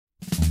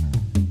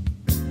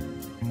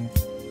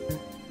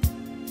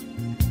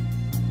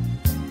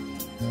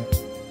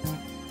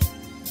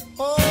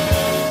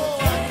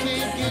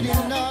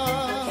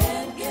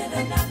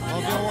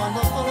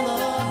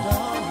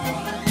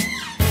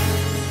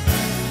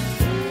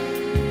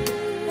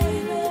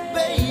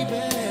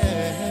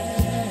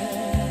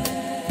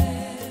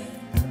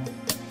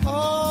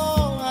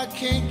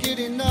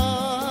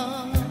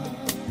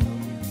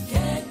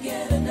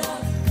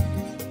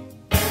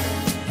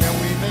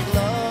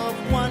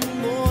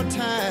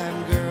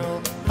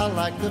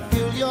like to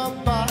feel your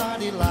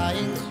body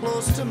lying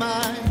close to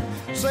mine.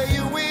 Say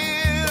you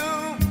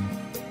will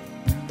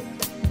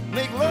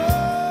make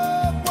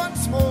love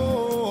once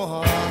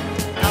more.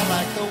 I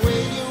like the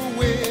way you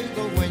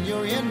wiggle when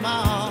you're in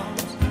my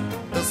arms,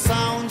 the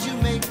sounds you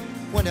make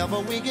whenever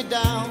we get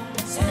down.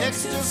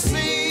 Ecstasy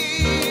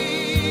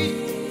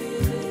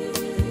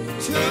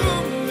to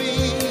me.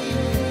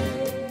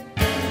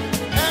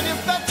 And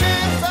if by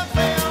chance I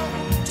fail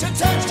to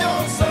touch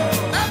your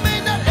soul, I may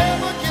not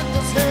ever get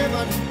this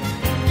heaven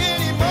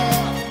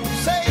anymore.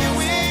 Say you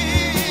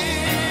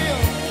will.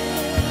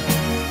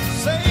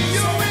 Say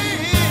you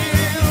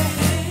will.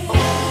 Oh,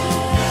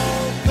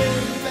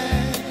 baby.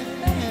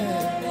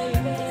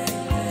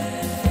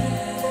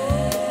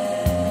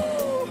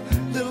 Oh,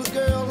 little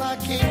girl, I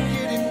can't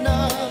get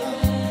enough.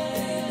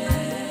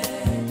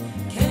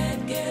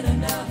 Can't get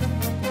enough.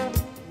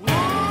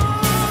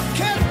 Oh,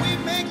 can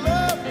we make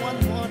love one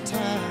more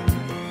time?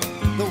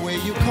 The way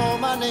you call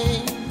my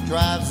name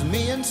drives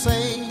me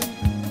insane.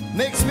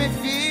 Makes me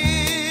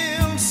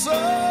feel so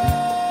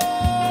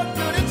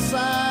good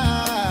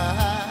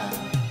inside.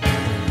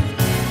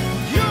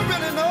 You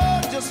really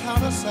know just how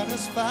to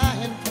satisfy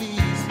and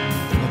please.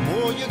 The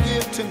more you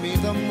give to me,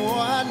 the more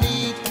I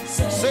need.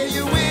 Say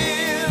you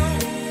will,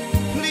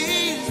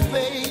 please,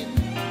 babe.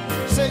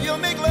 Say you'll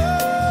make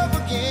love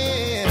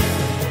again.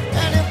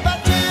 And if by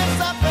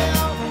chance I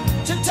fail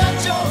to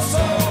touch your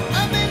soul,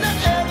 I may not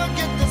ever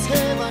get this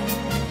heaven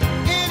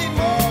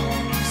anymore.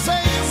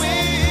 Say you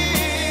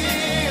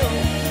will,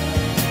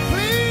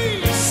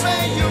 please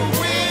say you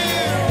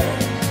will.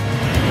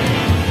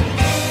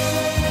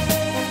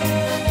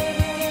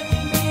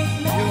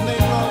 You'll make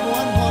love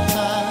one more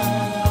time.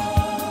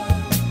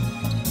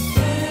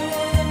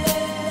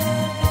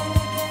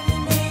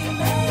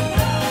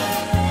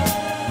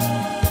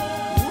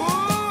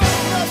 Ooh, I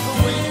love the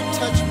way you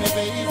touch me,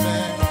 baby.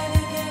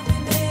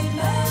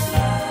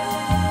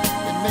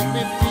 It make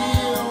me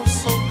feel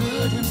so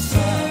good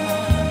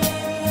inside.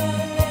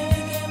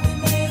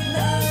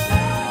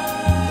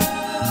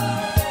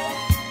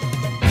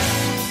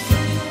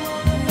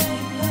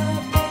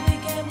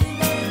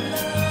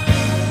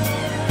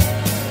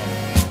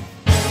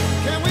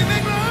 Can we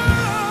make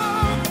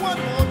love one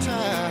more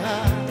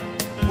time?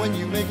 When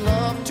you make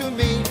love to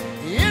me,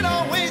 it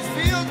always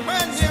feels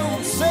brand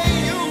new. Say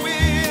you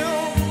will.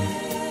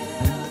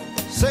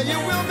 Say you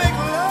will make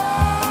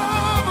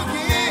love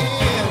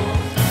again.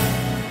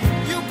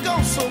 You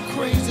go so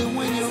crazy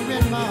when you're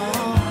in my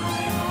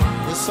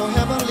arms. It's so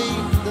heavenly,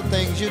 the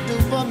things you do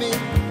for me.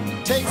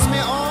 Takes me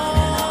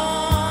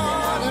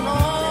on and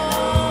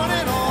on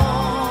and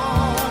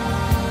on.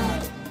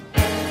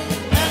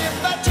 And if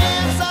by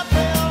chance I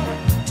fail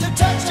to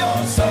touch your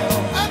soul,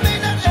 I may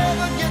not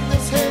ever get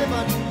this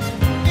heaven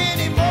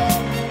anymore.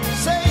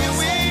 Say you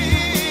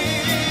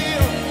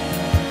will.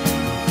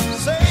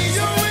 Say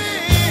you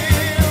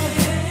will.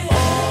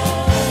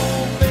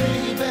 Oh,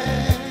 baby.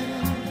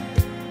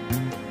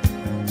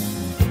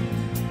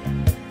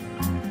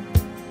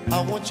 I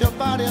want your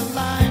body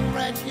lying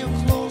right here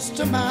close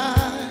to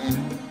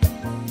mine.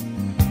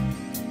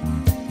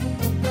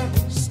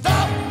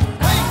 Stop,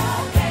 wait.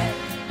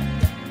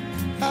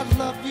 I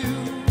love you.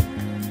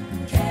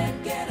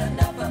 Can't get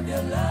enough of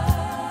your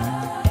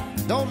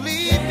love. Don't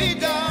leave me,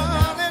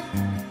 darling.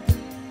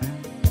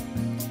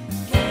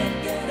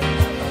 Can't get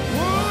enough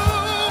of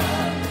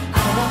Ooh,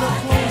 come a little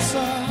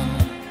closer.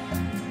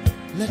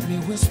 Let me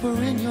whisper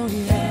in your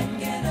ear. Can't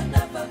get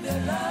enough of your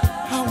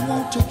love. I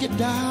want to get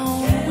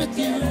down with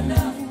you. Get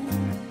enough.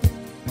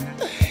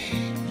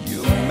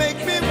 You make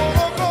me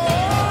wanna go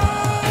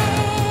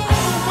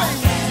away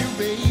with you,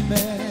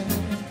 baby.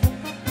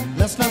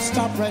 Let's not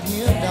stop right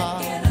here,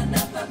 darling. Get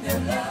enough of your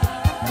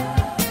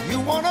love. You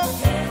wanna,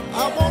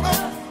 I wanna,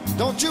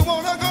 don't you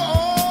wanna go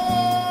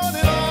on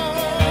and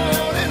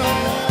on and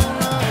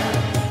on?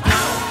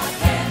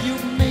 You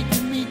make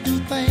me do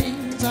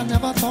things I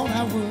never thought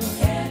I would.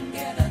 Can't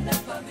get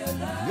enough of your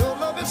love. Your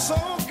love is so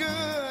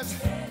good,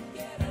 Can't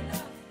get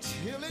enough.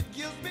 till it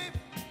gives me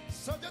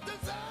such a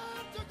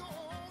desire to go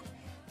on.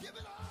 Give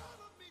it all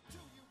of me to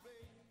you,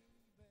 baby.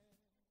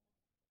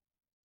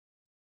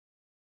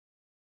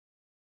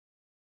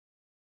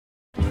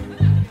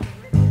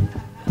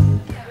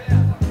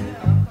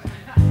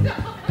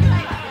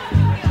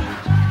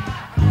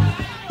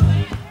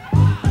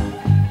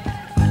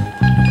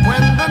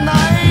 When the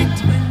night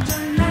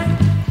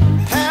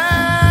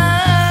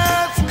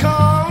has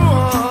come,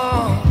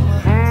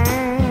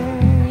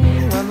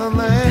 when the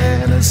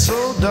land is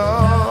so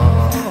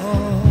dark,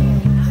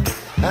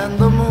 and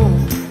the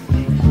moon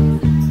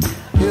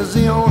is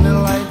the only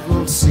light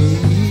we'll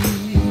see,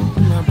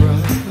 my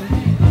brother.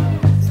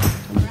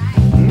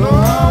 No,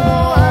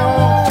 I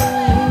won't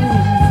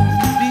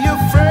be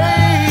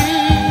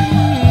afraid.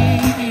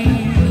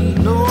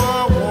 No,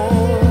 I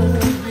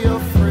won't be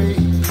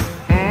afraid.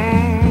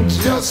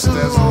 Just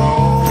as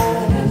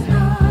long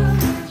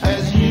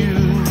as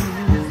you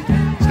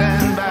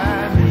stand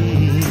by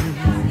me.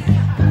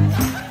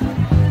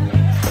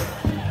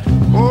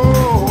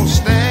 Oh,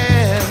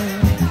 stand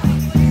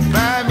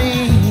by me.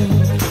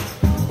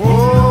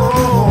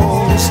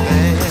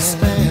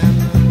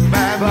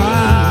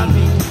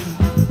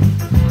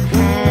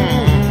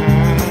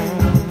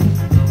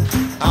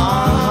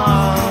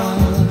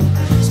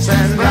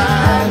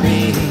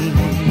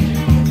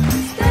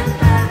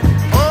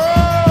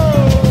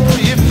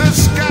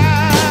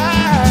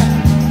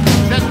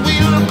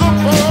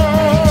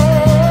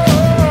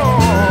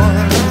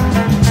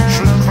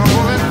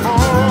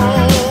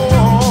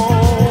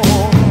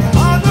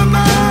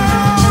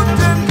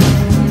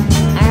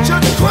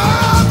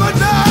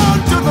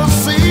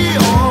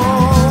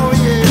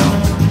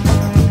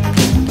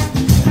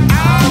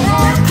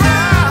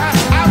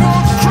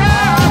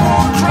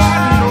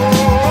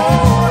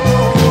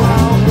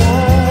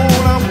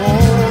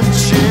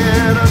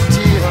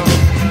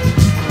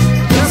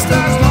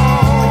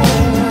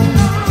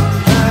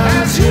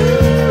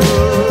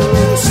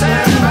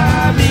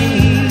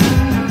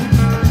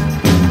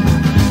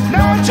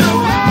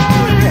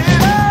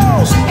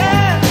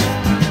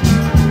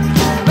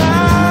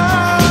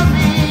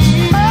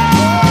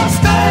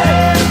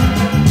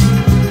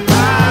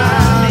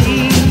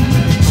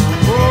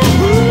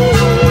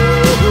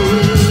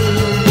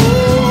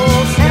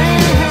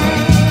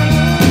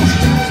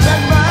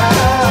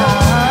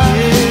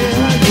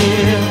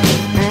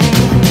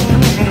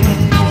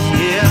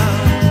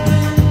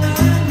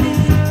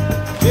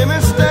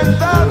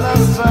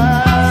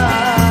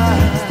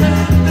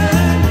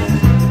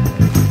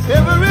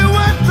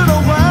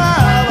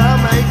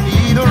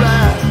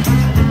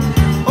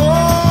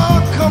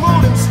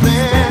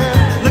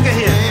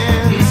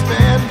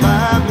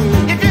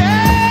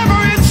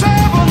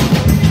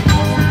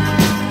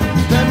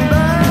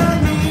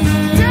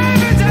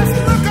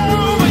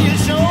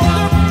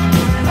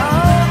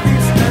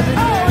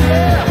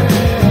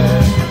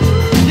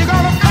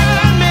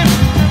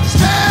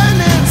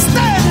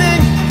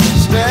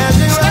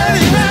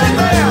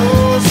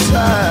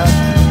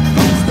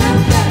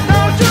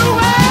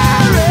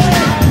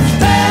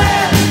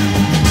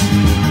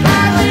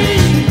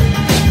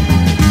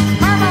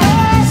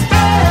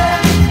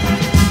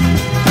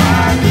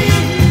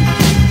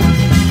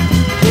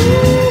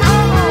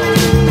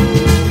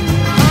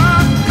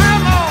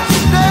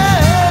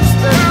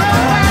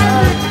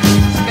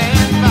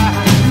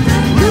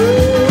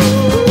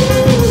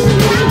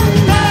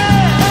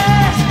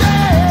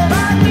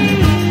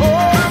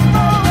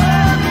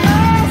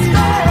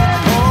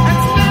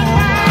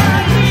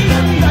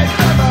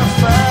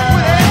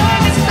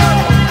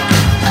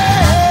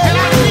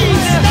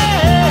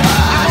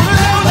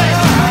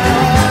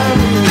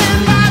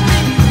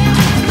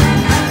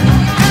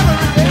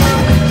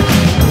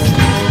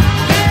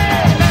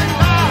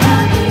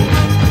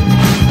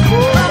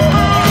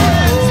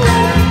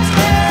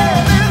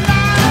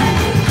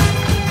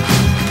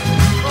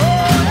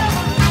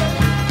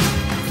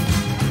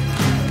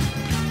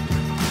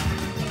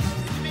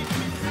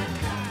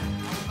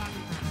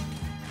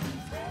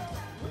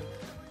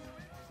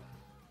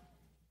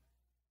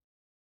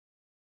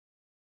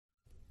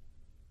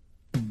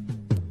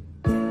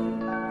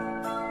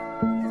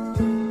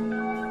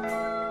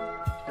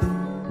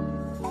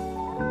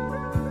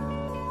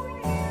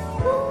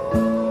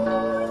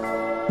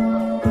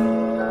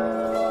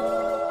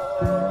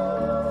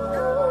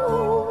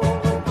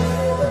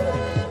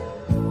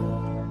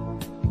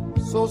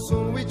 So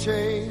soon we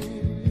change,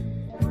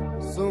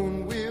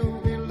 soon we'll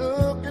be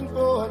looking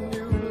for a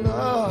new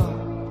love.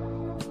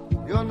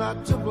 You're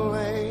not to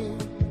blame.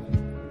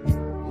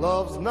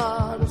 Love's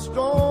not as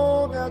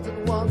strong as it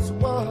once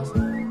was.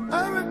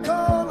 I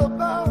recall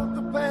about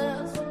the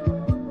past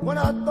when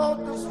I thought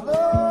this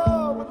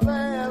love would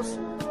last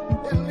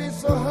at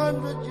least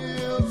 100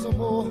 years or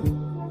more.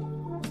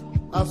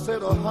 I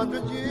said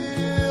 100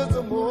 years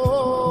or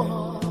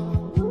more.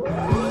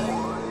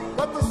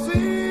 But the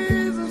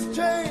seasons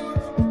change.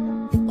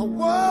 A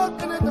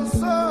walking in the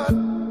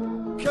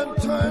sun can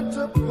turn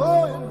to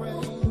pouring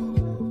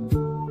rain.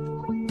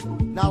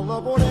 Now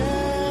love won't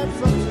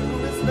answer to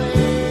his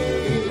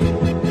name.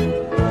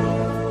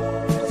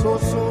 So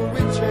soon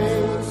we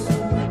change.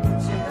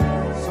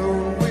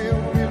 Soon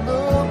we'll be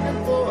looking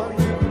for a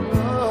new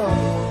love.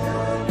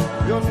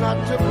 You're not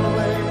to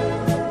blame.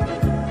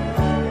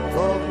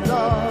 Love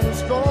not as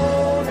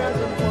strong as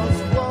it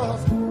once was.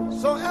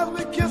 So as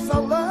we kiss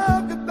our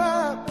love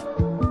goodbye,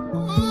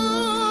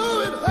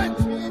 ooh, it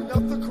hurts me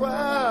enough to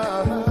cry.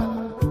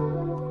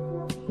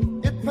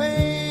 It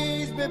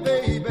pains me,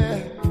 baby,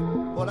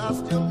 but I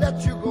still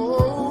let you go.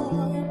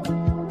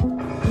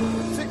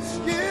 6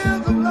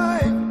 years of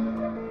life,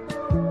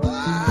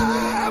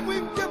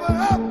 we've given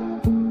up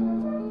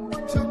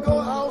to go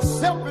our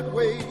separate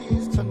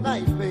ways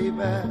tonight,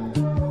 baby.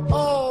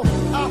 Oh,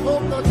 I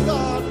hope to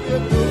God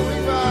we're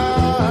doing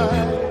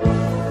right.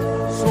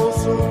 So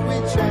soon we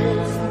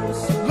change.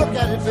 Look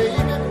at it,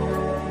 baby.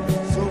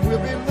 So we'll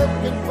be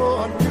looking for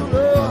a new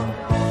love.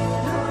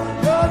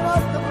 You're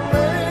not to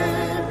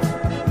blame.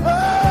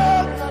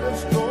 Love not as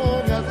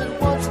strong as it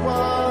once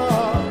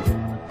was.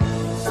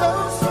 So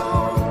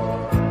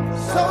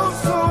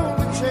soon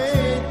we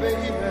change,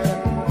 baby.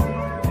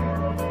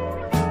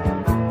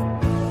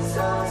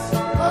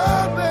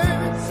 Oh,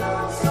 baby.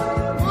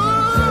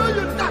 Ooh,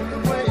 you're not to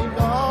blame,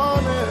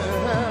 darling.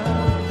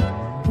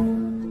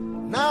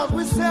 Now as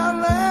we say our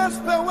last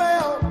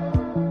farewell,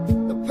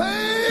 the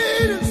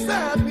pain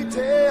inside me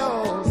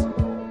tells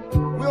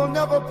we'll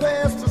never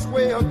pass this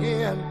way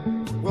again.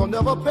 We'll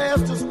never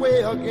pass this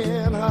way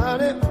again,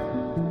 honey.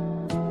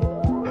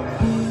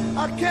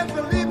 I can't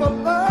believe a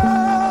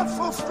love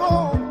so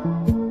strong.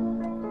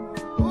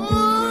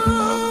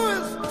 Ooh,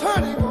 it's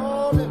turning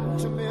all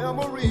into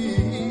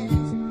memories,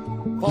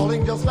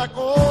 falling just like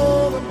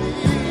all of me.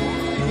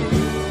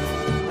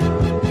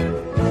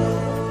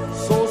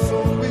 So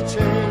soon we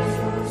change.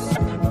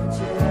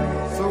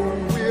 Soon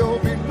we'll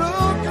be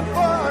looking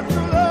for a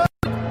new love.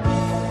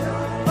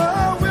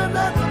 Oh, we're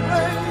not to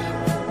blame.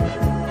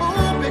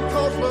 Oh,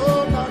 because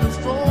love not as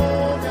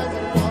strong as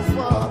it once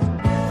was.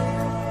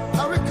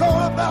 I recall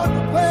about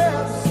the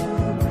past.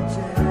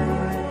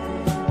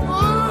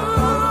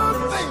 Oh,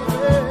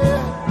 baby.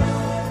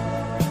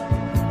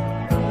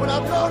 When I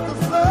thought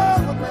this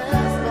love would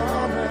last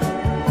longer.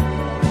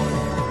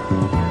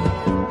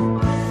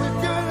 We've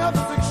given up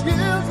 6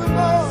 years or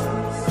more.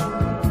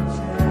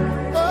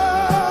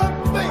 Oh,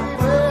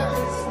 baby.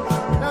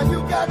 Now you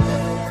got me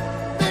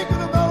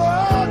thinking about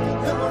all the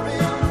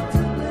memories.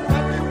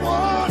 And we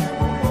want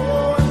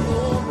more and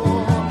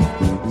more.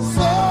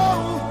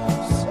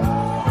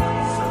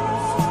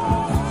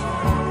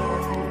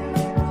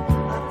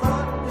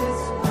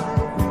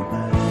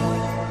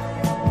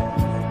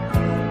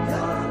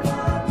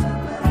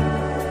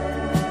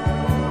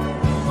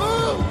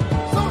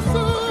 So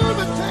soon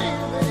to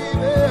change,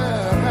 baby.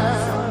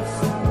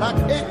 Like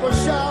April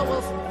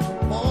showers,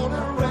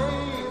 morning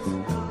rains.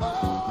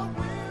 Oh,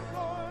 we're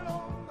blowing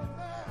on the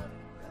land.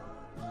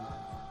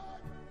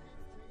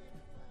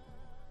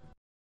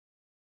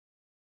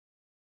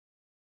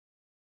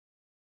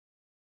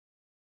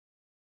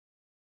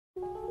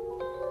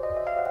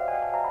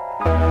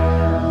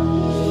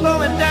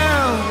 Slowing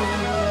down.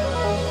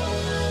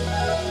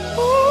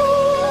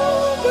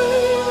 Ooh,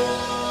 baby.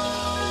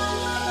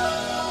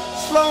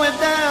 Slow it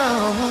down.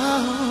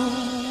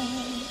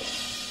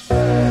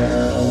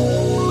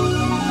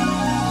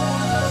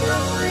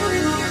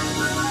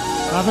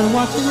 I've been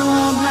watching you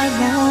all night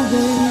long,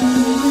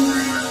 baby.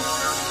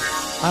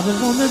 I've been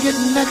wanting to get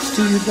next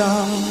to you,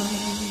 darling.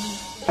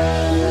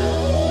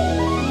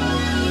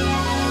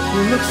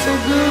 You look so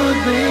good,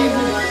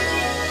 baby.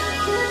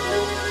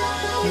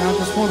 And I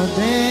just want to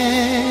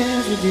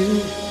dance with you.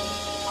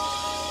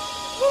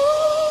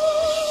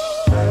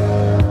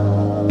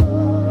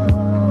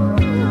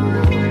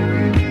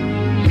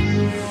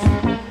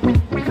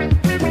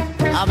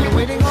 I've been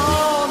waiting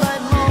all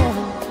night long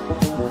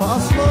for a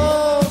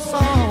slow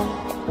song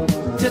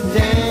to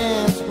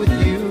dance with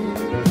you.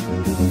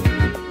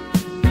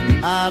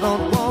 I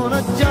don't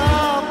wanna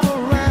jump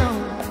around,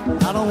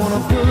 I don't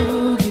wanna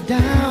boogie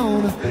down,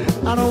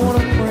 I don't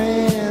wanna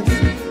prance,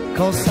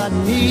 'cause I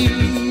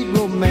need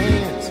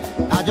romance.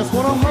 I just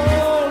wanna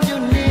hold you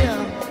near,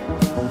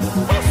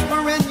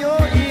 whisper in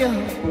your ear.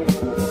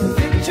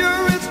 Picture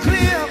is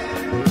clear,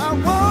 I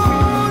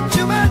want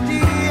you, my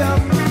dear.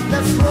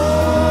 Let's slow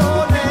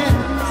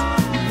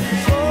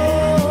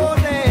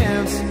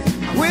dance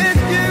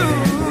with you.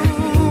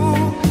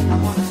 I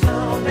wanna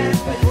slow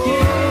dance with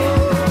you.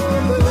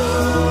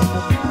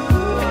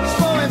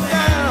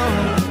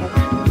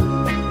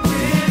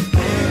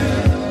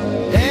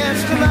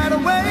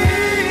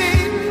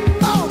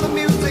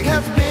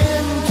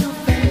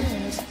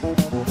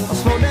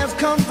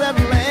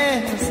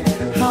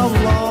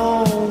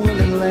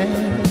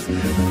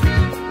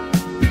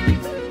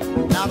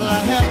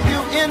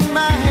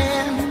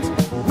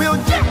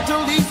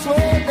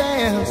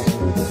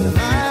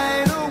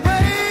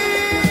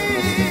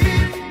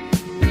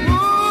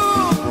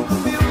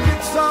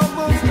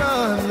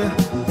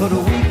 but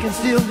we can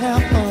still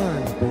have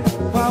fun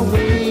while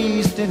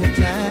wasting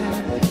time.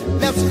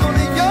 Let's go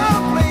to your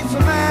place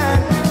of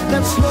mine.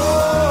 Let's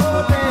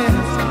slow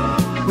dance.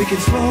 We can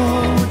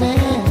slow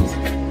dance.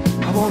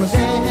 I wanna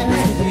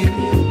dance with you,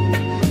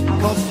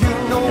 'cause you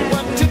know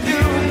what to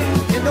do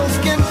in those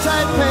skin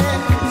tight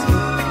pants.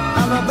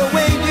 I love the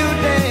way you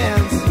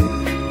dance.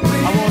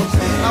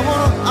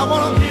 I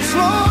wanna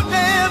slow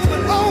dance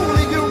with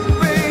only you,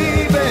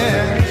 baby.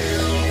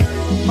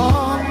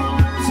 Oh,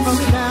 slow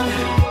it down.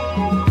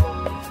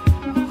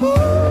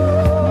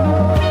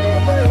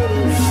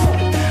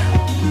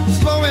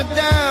 Slow it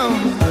down.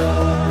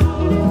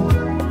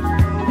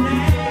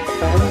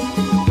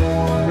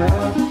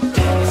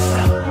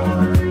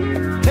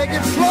 Take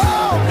it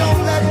slow,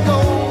 don't let go,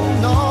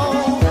 no.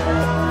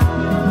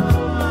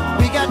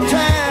 We got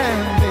time,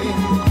 baby.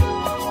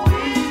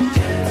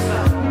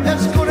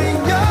 Let's go to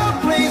your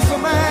place of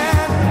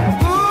mine.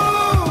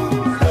 Ooh,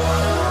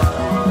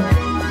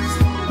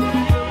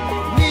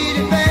 need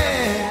it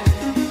bad.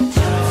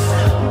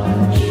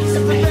 It's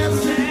the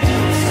best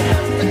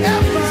I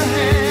ever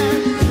had.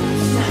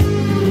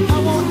 I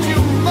want you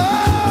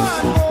more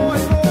and more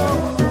and more.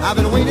 I've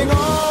been waiting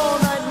all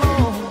night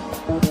long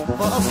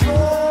for a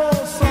slow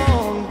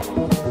song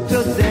to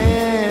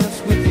dance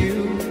with you.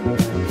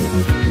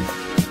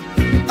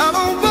 I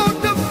don't want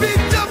to be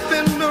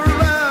jumping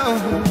around.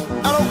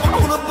 I don't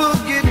wanna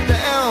boogie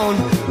down.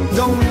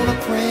 Don't wanna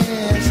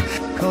crash,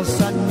 'cause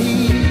I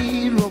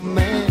need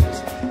romance.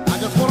 I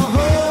just wanna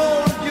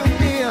hold you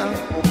near,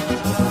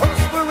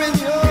 whisper in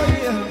your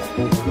ear.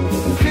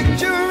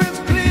 Picture is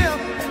clear.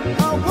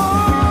 I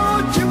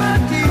want you, my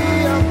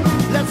dear.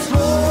 Let's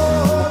slow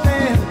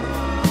dance.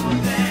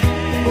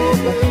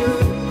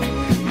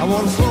 I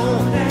wanna slow,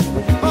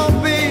 oh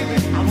baby.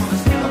 I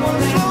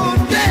wanna slow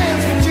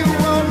dance with you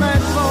all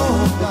night long,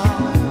 God.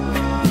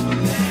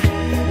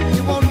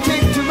 It won't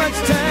take too much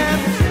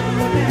time.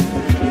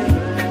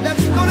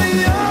 Let's go to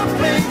your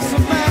place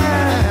of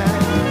mine.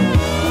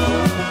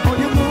 Oh,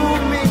 you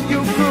move me, you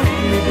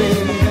groove me,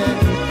 baby.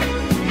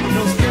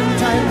 No skin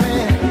tight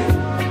man.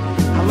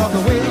 I love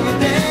the way you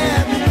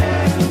dance.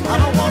 I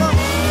don't wanna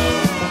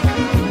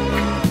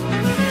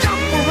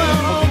jump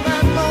around all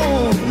night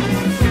long.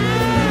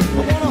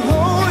 I wanna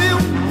hold you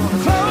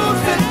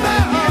close in my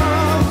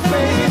arms,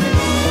 baby.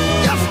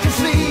 Just to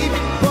see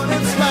what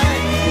it's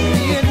like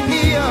being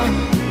here.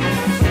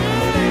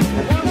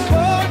 I wanna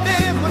slow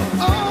dance with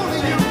only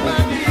you, my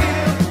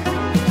dear.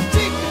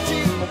 Cheek to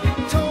cheek,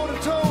 toe to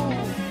toe,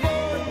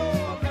 more and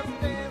more. Let's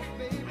dance,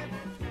 baby.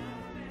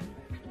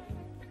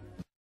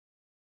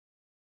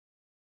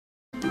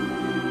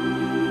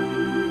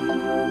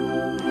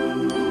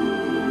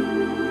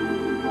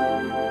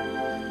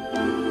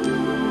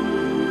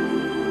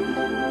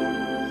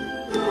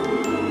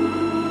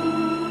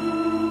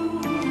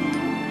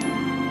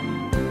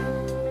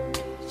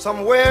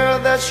 Somewhere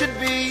there should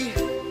be,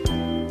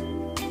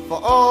 for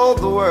all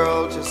the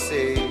world to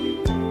see,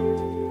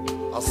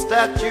 a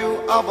statue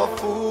of a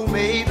fool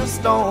made of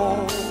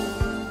stone,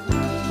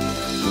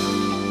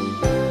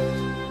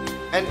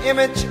 an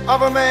image of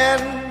a man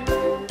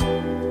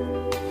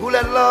who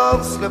let love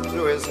slip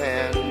through his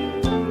hand,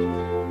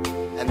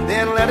 and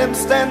then let him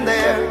stand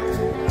there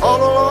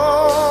all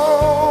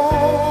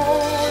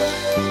alone.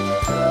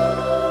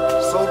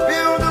 So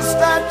build a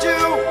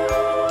statue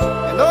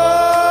and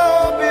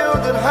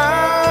build it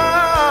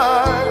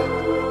high,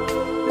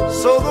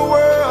 so the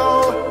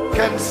world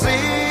can see.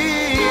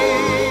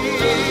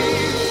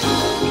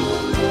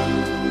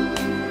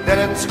 Then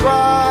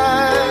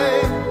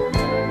inscribe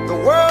the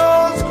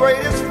world's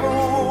greatest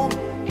fool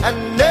and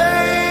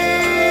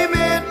name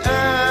it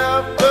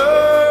after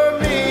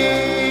me.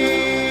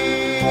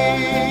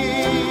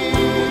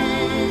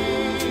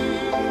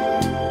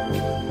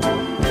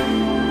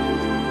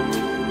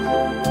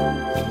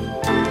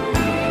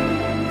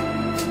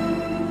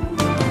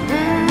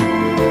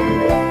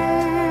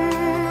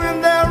 And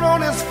there on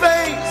his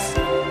face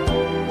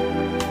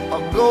a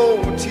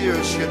gold tear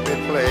should be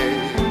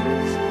placed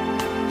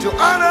to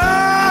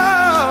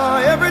honor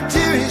every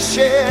tear he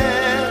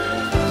shed.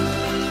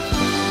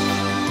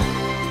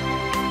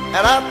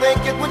 And I think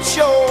it would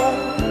show,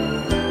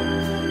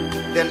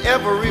 then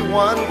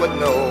everyone would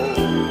know,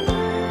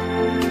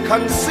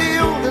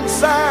 concealed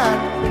inside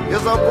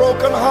is a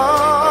broken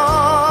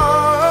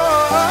heart.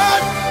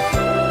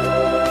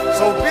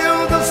 So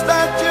build a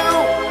statue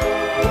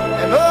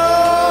and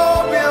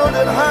build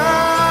it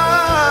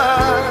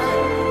high,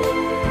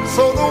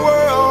 so the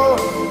world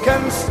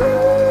can see.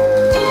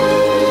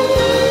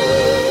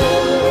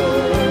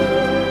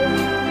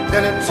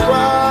 Then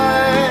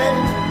inscribe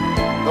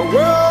the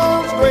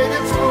world's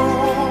greatest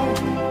fool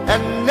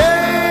and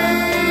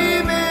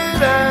name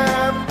it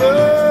after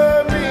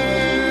me.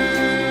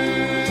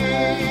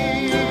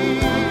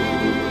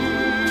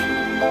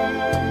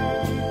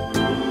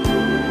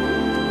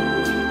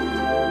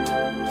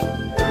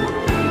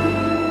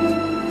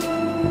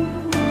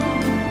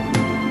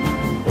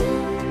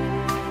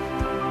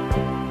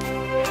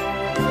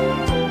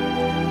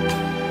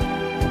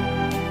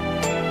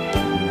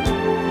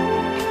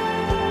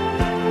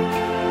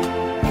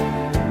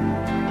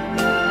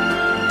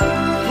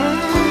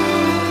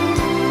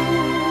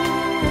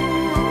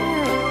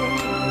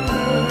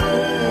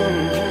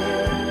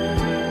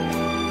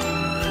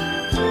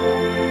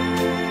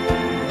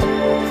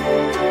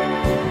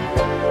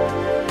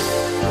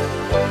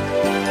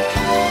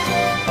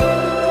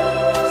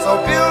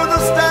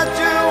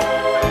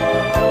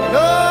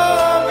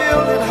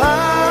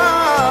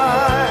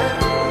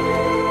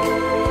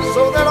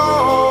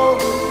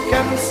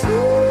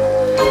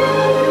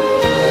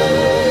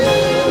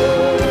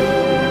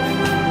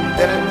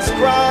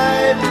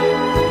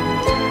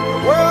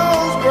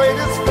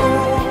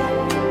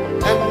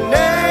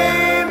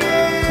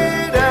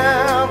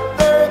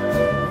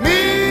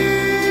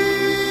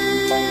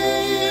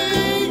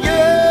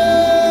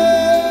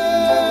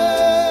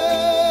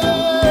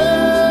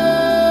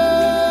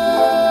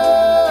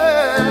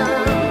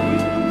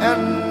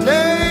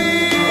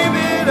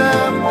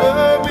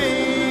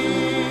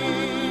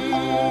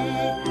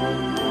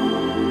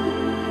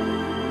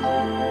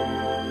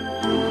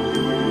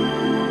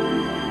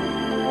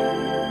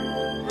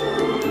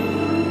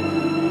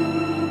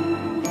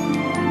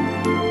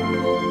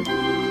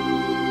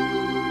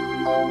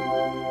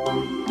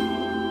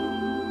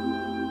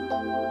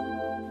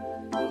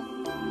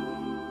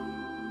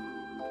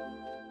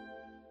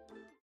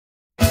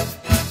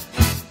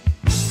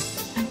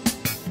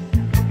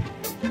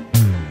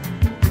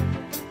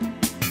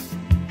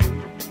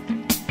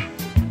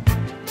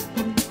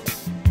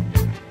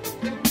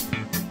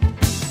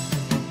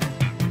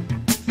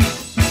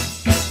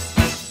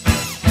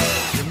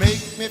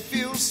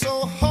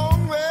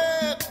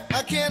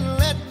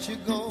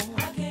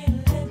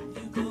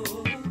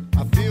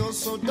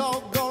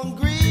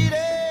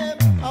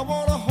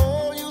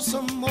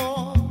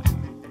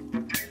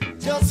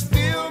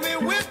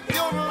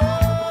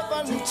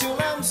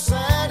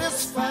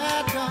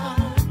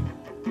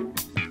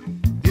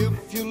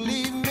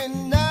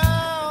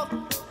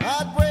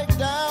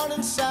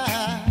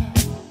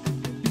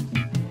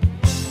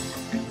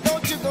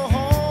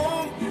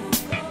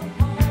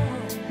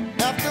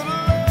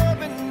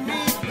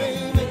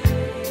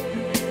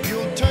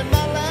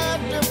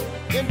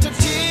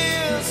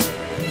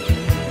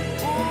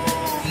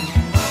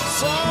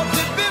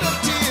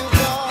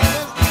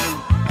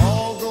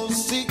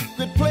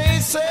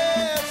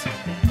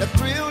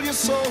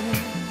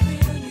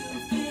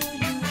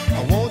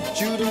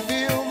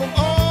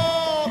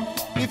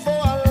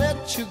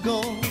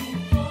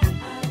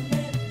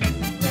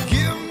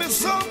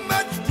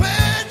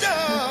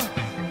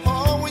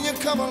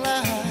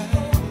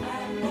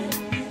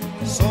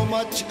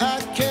 much I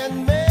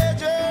can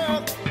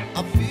measure.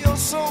 I feel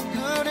so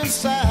good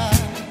inside.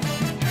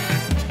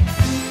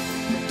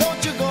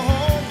 Don't you go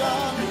home,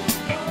 darling.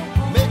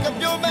 Make up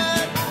your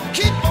mind.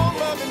 Keep on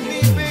loving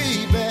me,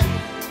 baby.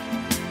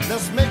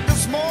 Let's make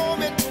this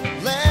moment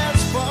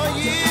last for a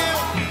year.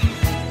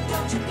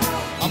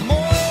 I'm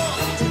more.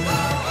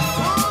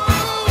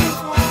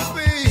 Oh,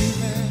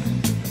 baby.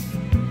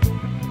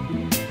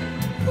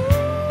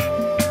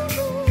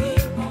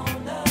 Keep on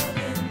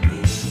loving me.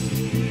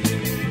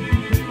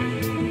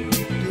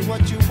 Do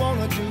what you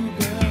wanna do,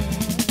 girl.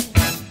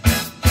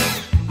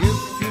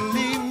 If you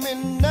leave me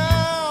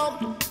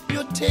now,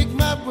 you'll take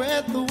my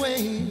breath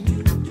away.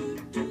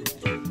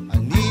 I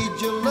need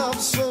your love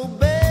so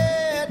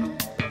bad,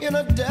 in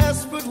a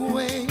desperate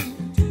way.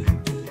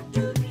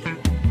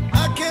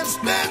 I can't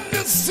stand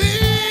to see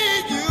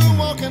you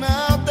walking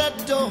out that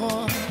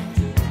door.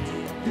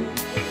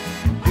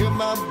 Hear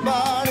my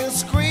body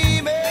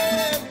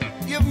screaming,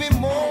 give me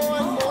more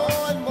and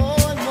more and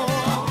more and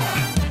more.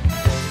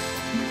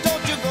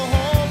 Don't you go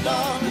home,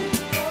 darling.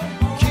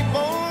 Keep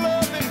on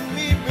loving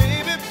me,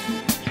 baby.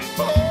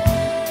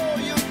 Oh,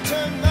 you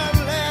turn my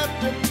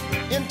laughter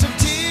into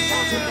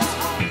tears.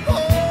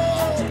 Oh,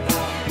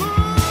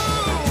 ooh,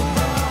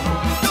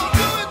 don't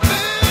do it,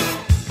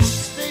 baby.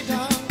 Stay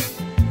down.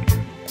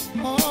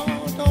 Oh,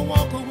 don't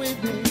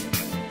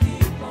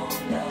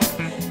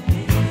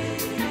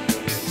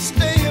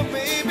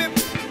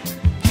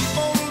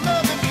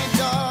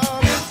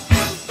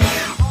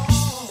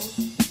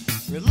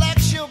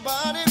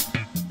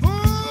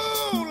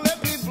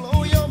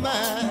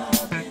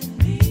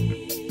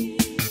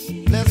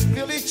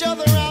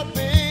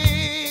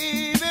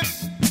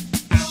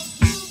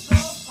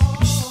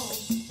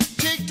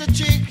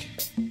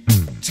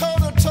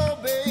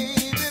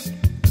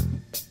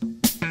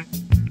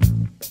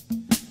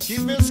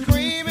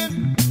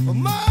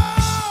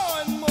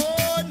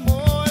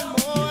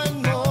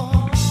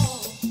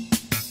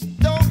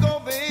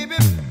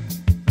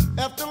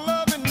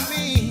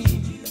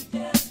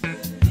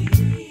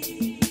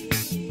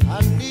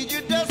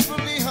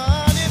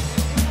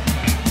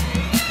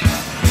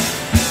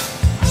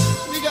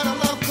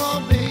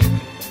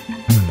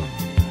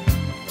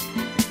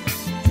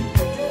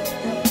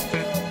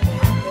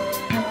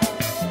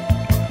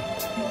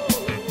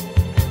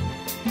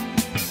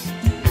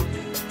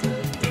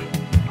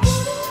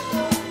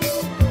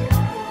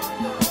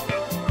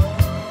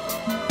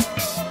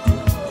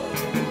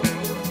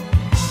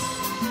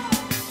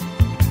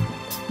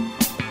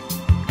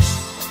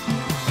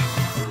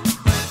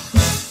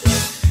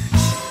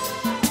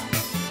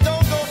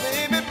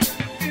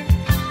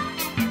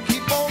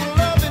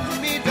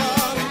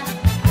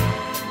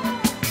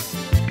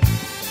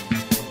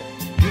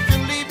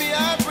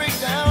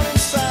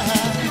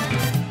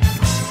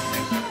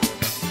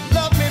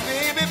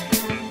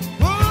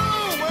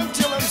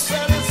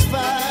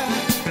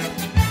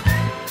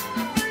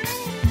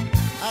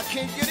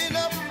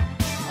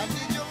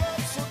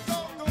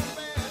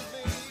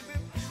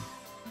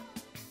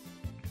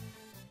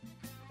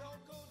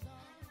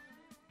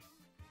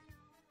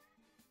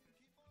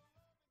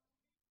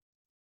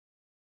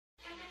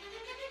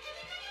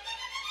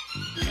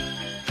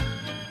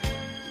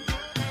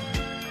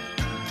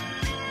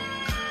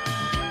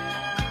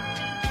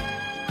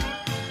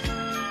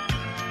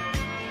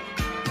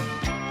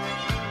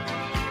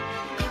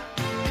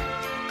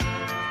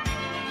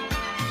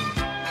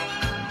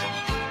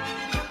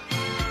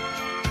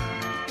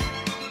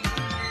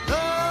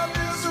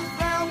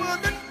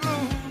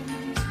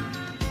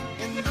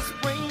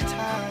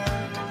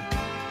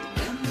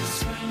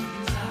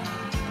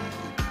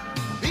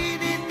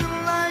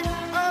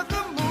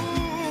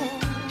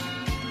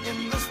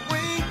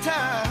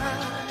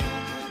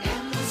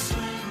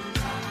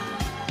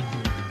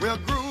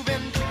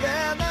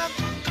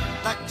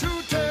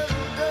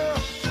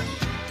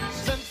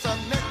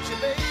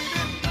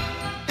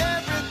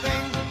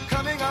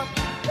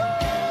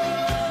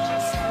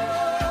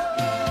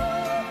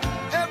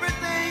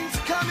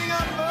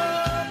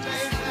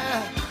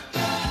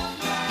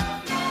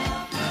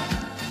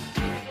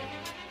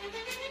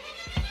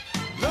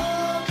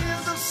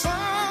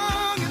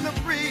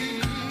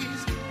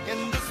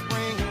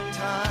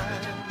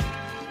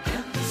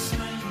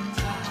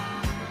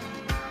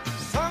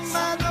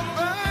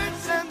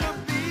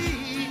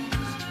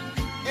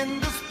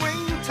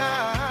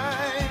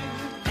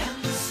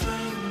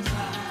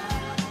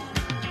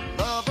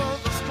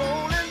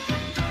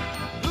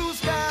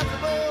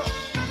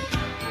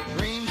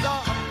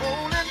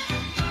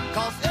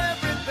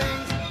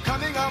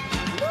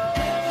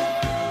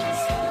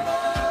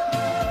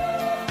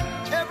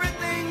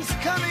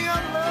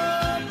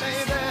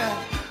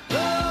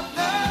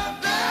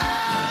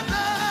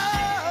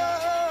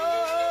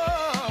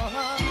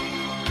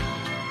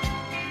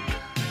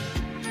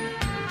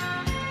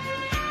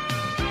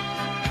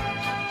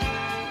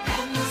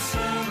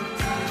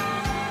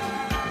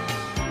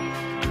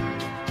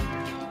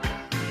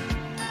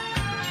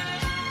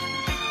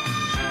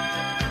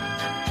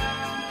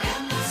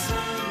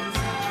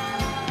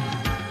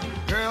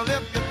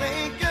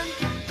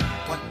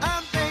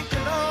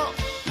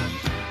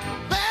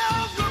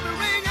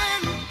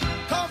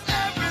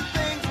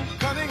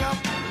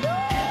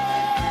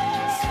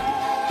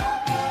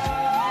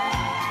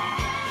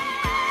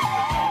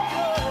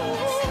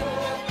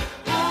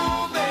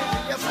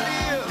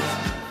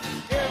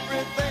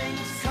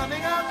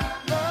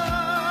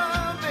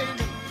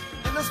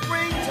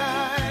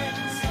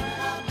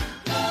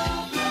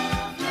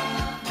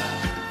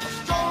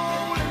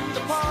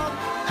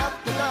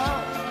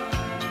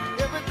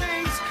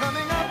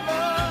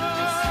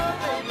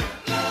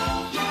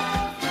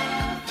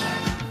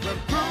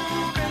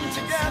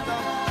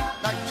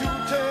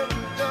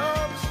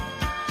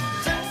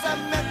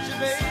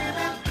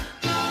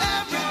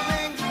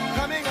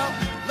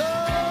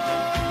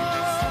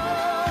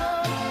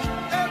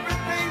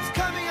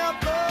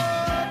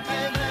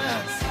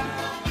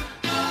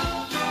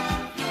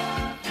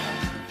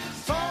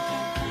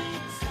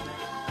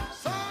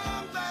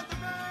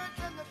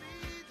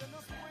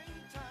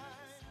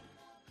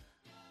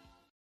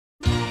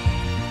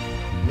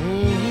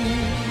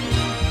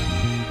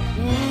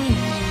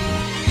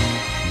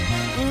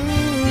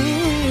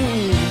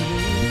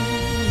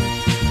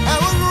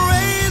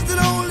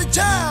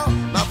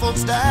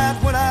folks died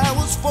when I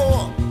was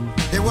 4.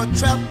 They were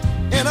trapped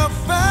in a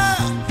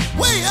fire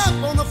way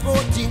up on the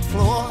 14th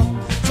floor.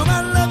 So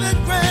my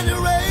loving granny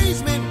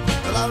raised me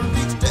till I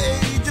reached the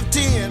age of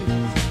 10.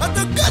 But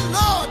the good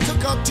Lord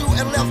took her too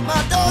and left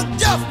my dog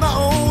just my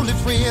only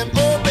friend.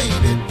 Oh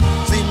baby,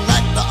 seemed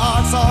like the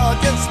odds are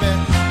against me.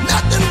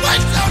 Nothing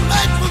works out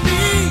right for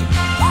me.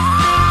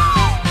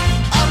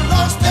 I've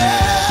lost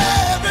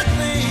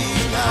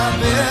everything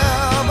I've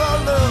ever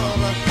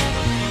loved.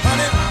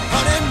 Honey,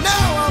 honey,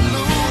 now I'm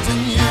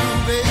losing you,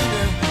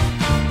 baby.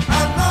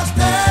 I've lost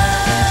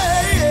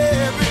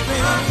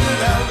everything I've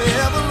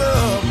ever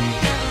loved.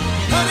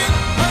 Honey,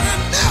 honey,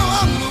 now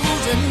I'm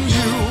losing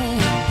you.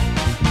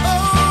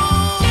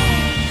 Oh,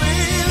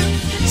 baby.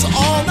 So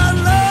all my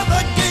love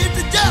I gave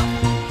to Jeff,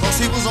 'cause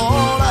he was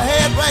all I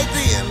had right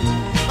then.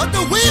 But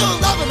the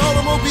wheels of an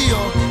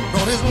automobile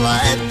brought his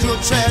life to a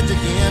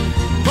tragic end.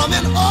 From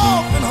an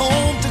orphan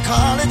home to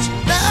college,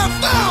 now I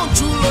found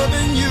true love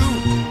in you.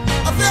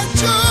 I felt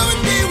sure when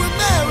we were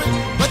married,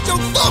 but your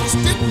folks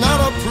did not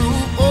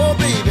approve. Oh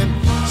baby,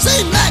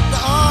 seemed like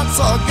the odds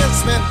are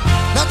against me.